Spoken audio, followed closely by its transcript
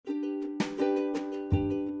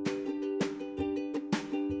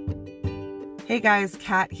Hey guys,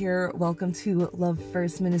 Kat here. Welcome to Love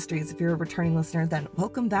First Ministries. If you're a returning listener, then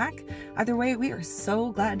welcome back. Either way, we are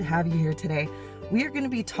so glad to have you here today. We are going to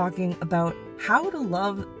be talking about how to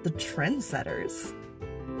love the trendsetters.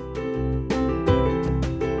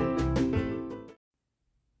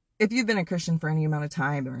 If you've been a Christian for any amount of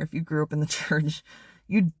time, or if you grew up in the church,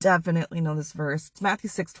 you definitely know this verse. It's Matthew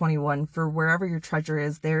 6:21. For wherever your treasure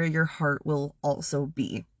is, there your heart will also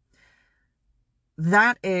be.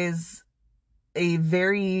 That is a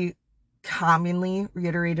very commonly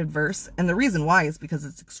reiterated verse, and the reason why is because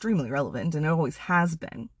it's extremely relevant, and it always has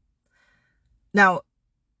been. Now,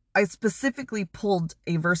 I specifically pulled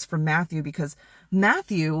a verse from Matthew because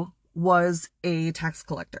Matthew was a tax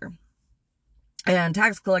collector, and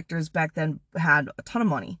tax collectors back then had a ton of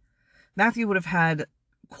money. Matthew would have had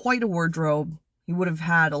quite a wardrobe. He would have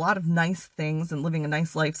had a lot of nice things and living a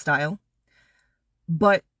nice lifestyle,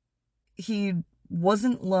 but he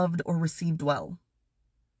wasn't loved or received well.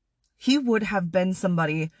 He would have been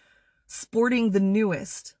somebody sporting the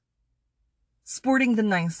newest, sporting the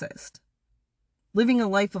nicest, living a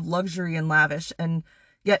life of luxury and lavish, and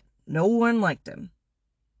yet no one liked him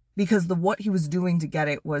because what he was doing to get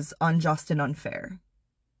it was unjust and unfair.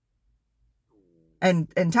 And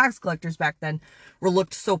tax collectors back then were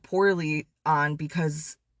looked so poorly on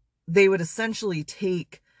because they would essentially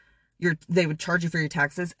they would charge you for your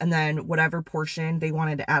taxes, and then whatever portion they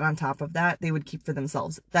wanted to add on top of that, they would keep for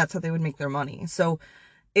themselves. That's how they would make their money. So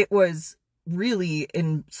it was really,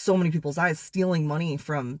 in so many people's eyes, stealing money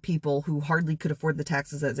from people who hardly could afford the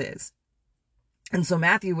taxes as is. And so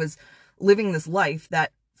Matthew was living this life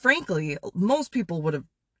that, frankly, most people would have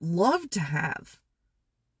loved to have,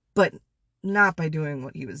 but not by doing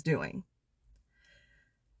what he was doing.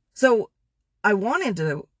 So I wanted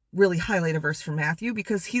to really highlight a verse from Matthew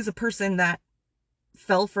because he's a person that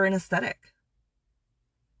fell for an aesthetic.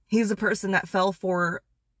 He's a person that fell for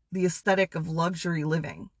the aesthetic of luxury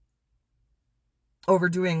living over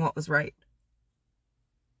doing what was right.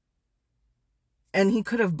 And he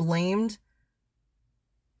could have blamed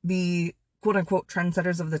the quote-unquote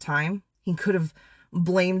trendsetters of the time. He could have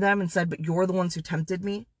blamed them and said, but you're the ones who tempted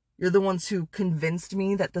me. You're the ones who convinced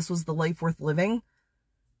me that this was the life worth living.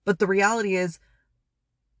 But the reality is,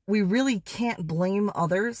 we really can't blame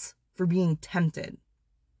others for being tempted.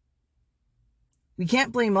 We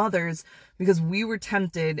can't blame others because we were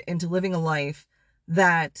tempted into living a life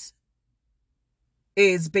that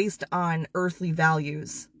is based on earthly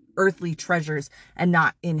values, earthly treasures, and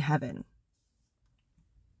not in heaven.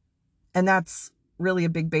 And that's really a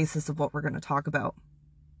big basis of what we're going to talk about.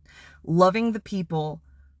 Loving the people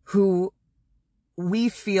who we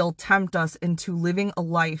feel tempt us into living a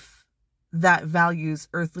life that values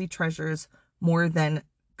earthly treasures more than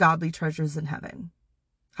godly treasures in heaven.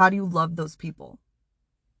 How do you love those people?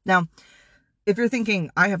 Now, if you're thinking,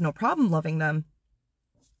 I have no problem loving them,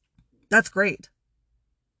 that's great.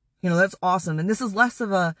 That's awesome. And this is less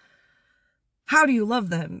of a, how do you love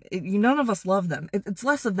them? None of us love them. It's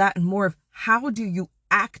less of that and more of, how do you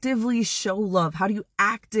actively show love? How do you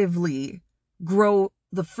actively grow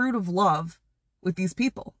the fruit of love with these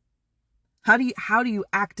people? How do you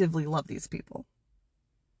actively love these people?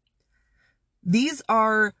 These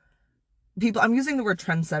are people, I'm using the word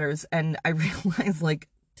trendsetters, and I realize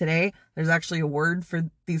today there's actually a word for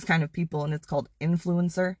these kind of people, and it's called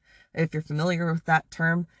influencer. If you're familiar with that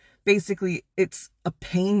term, basically it's a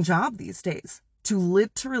paying job these days to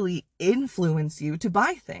literally influence you to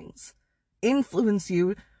buy things, influence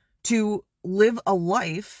you to live a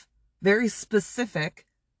life very specific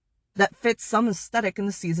that fits some aesthetic in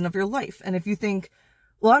the season of your life. And if you think,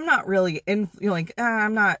 well, I'm not really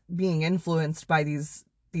I'm not being influenced by these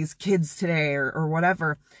kids today or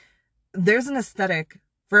whatever, there's an aesthetic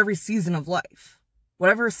for every season of life.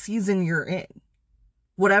 Whatever season you're in,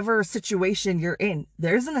 whatever situation you're in,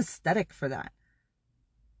 there's an aesthetic for that.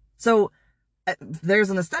 So there's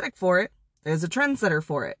an aesthetic for it. There's a trendsetter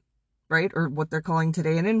for it, right? Or what they're calling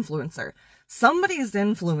today an influencer. Somebody's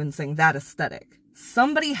influencing that aesthetic.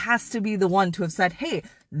 Somebody has to be the one to have said, hey,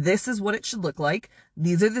 this is what it should look like.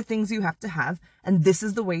 These are the things you have to have. And this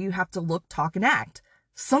is the way you have to look, talk, and act.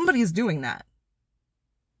 Somebody's doing that.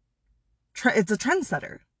 It's a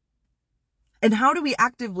trendsetter. And how do we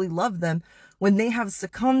actively love them when they have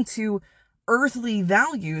succumbed to earthly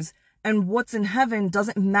values and what's in heaven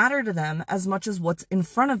doesn't matter to them as much as what's in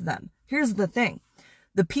front of them? Here's the thing.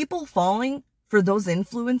 The people falling for those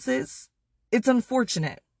influences, it's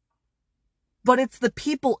unfortunate. But it's the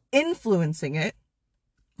people influencing it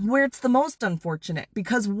where it's the most unfortunate,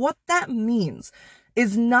 because what that means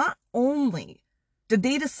is not only did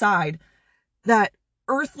they decide that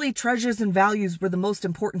earthly treasures and values were the most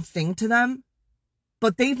important thing to them,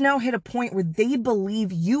 But they've now hit a point where they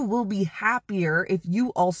believe you will be happier if you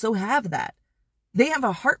also have that. They have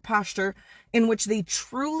a heart posture in which they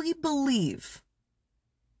truly believe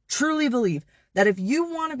that if you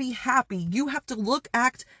want to be happy, you have to look,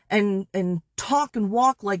 act, and talk and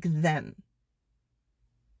walk like them.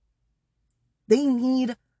 They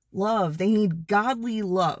need love. They need godly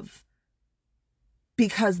love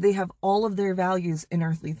because they have all of their values in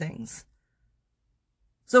earthly things.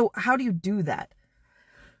 So how do you do that?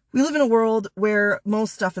 We live in a world where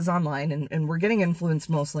most stuff is online and we're getting influenced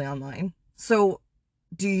mostly online. So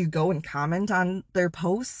do you go and comment on their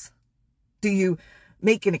posts? Do you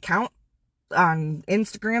make an account on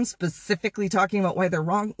Instagram specifically talking about why they're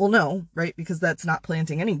wrong? Well, no, right? Because that's not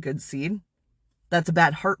planting any good seed. That's a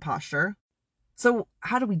bad heart posture. So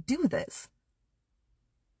how do we do this?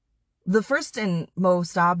 The first and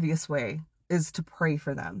most obvious way is to pray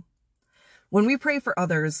for them. When we pray for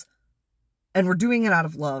others, and we're doing it out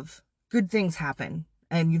of love, good things happen.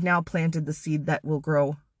 And you've now planted the seed that will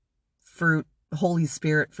grow fruit, Holy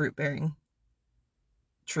Spirit fruit-bearing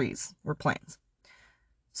trees or plants.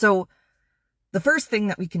 So the first thing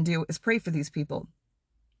that we can do is pray for these people.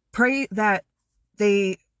 Pray that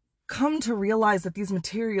they come to realize that these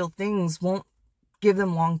material things won't give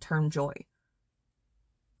them long-term joy.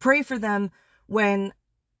 Pray for them when,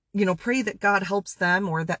 pray that God helps them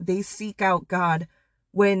or that they seek out God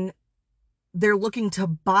when they're looking to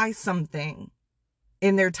buy something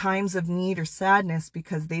in their times of need or sadness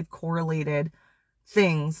because they've correlated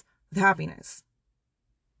things with happiness.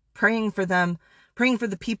 Praying for them, praying for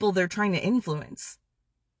the people they're trying to influence.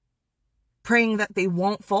 Praying that they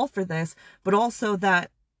won't fall for this, but also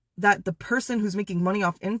that the person who's making money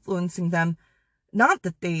off influencing them, not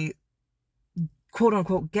that they quote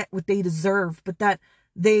unquote get what they deserve, but that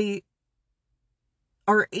they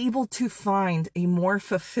are able to find a more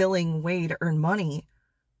fulfilling way to earn money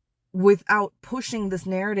without pushing this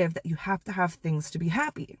narrative that you have to have things to be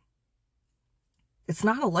happy. It's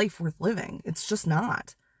not a life worth living. It's just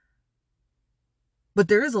not. But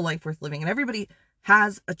there is a life worth living, and everybody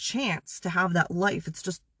has a chance to have that life. It's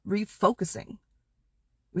just refocusing.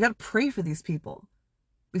 We got to pray for these people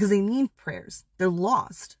because they need prayers. They're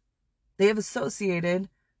lost. They have associated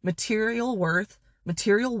material worth,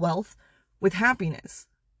 material wealth with happiness.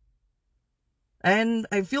 And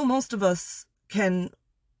I feel most of us can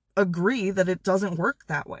agree that it doesn't work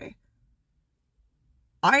that way.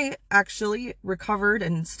 I actually recovered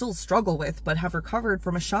and still struggle with, but have recovered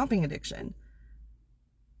from a shopping addiction.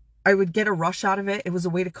 I would get a rush out of it. It was a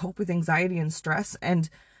way to cope with anxiety and stress. And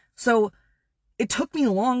so it took me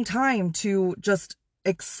a long time to just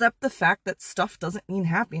accept the fact that stuff doesn't mean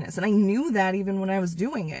happiness. And I knew that even when I was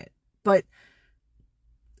doing it, but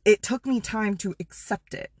it took me time to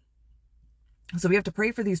accept it. So we have to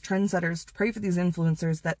pray for these trendsetters, to pray for these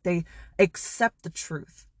influencers, that they accept the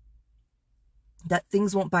truth. That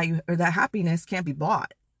things won't buy you, or that happiness can't be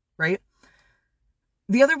bought, right?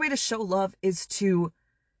 The other way to show love is to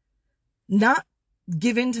not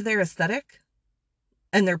give in to their aesthetic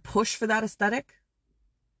and their push for that aesthetic,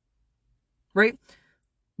 right?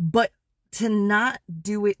 But to not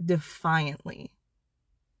do it defiantly.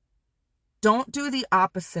 Don't do the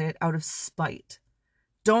opposite out of spite.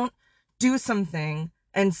 Don't do something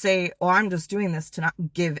and say, oh, I'm just doing this to not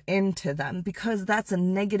give in to them, because that's a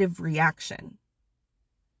negative reaction.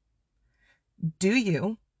 Do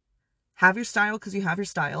you have your style because you have your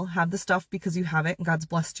style, have the stuff because you have it and God's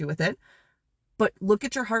blessed you with it, but look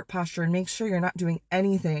at your heart posture and make sure you're not doing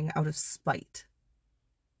anything out of spite.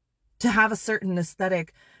 To have a certain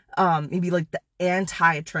aesthetic, maybe like the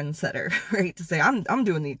anti-trendsetter, right? To say, I'm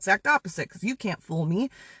doing the exact opposite because you can't fool me.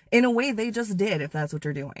 In a way, they just did, if that's what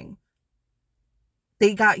you're doing.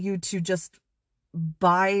 They got you to just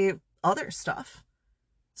buy other stuff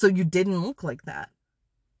so you didn't look like that,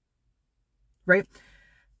 right?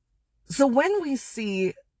 So when we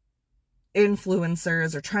see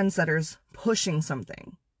influencers or trendsetters pushing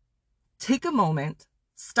something, take a moment,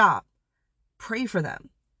 stop, pray for them.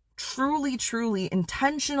 Truly, truly,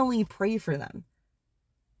 intentionally pray for them.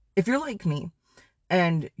 If you're like me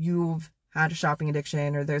and you've had a shopping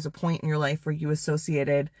addiction, or there's a point in your life where you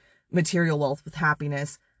associated material wealth with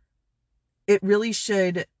happiness, it really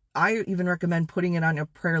should, I even recommend putting it on a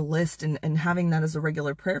prayer list and having that as a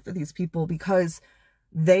regular prayer for these people, because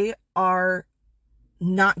they are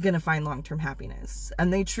not going to find long-term happiness,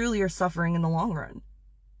 and they truly are suffering in the long run.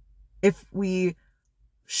 If we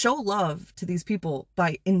show love to these people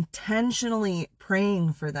by intentionally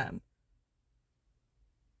praying for them,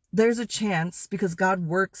 there's a chance, because God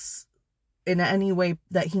works in any way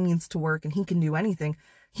that he needs to work and he can do anything,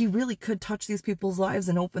 he really could touch these people's lives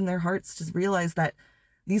and open their hearts to realize that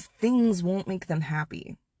these things won't make them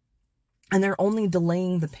happy. And they're only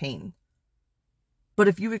delaying the pain. But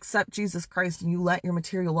if you accept Jesus Christ and you let your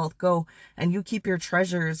material wealth go and you keep your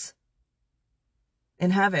treasures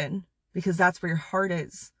in heaven, because that's where your heart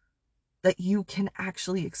is, that you can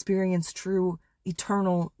actually experience true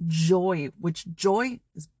eternal joy, which joy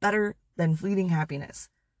is better than fleeting happiness.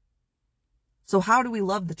 So how do we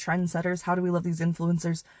love the trendsetters? How do we love these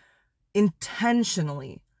influencers?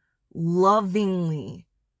 Intentionally, lovingly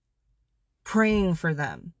praying for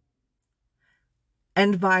them.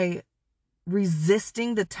 And by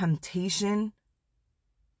resisting the temptation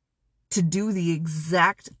to do the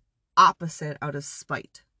exact opposite out of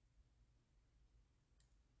spite.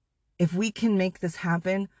 If we can make this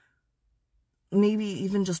happen, maybe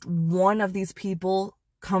even just one of these people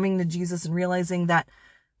coming to Jesus and realizing that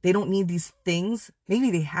they don't need these things. Maybe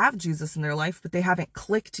they have Jesus in their life, but they haven't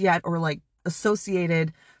clicked yet or like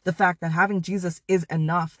associated the fact that having Jesus is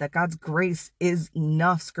enough, that God's grace is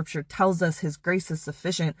enough. Scripture tells us his grace is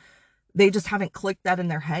sufficient. They just haven't clicked that in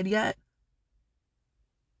their head yet.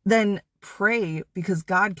 Then pray, because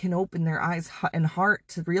God can open their eyes and heart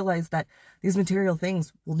to realize that these material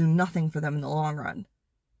things will do nothing for them in the long run.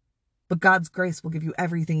 But God's grace will give you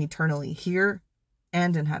everything eternally, here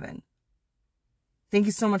and in heaven. Thank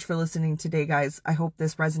you so much for listening today, guys. I hope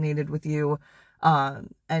this resonated with you.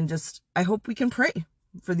 And just, I hope we can pray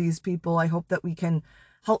for these people. I hope that we can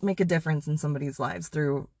help make a difference in somebody's lives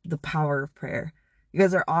through the power of prayer. You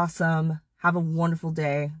guys are awesome. Have a wonderful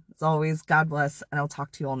day. As always, God bless, and I'll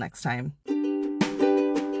talk to you all next time.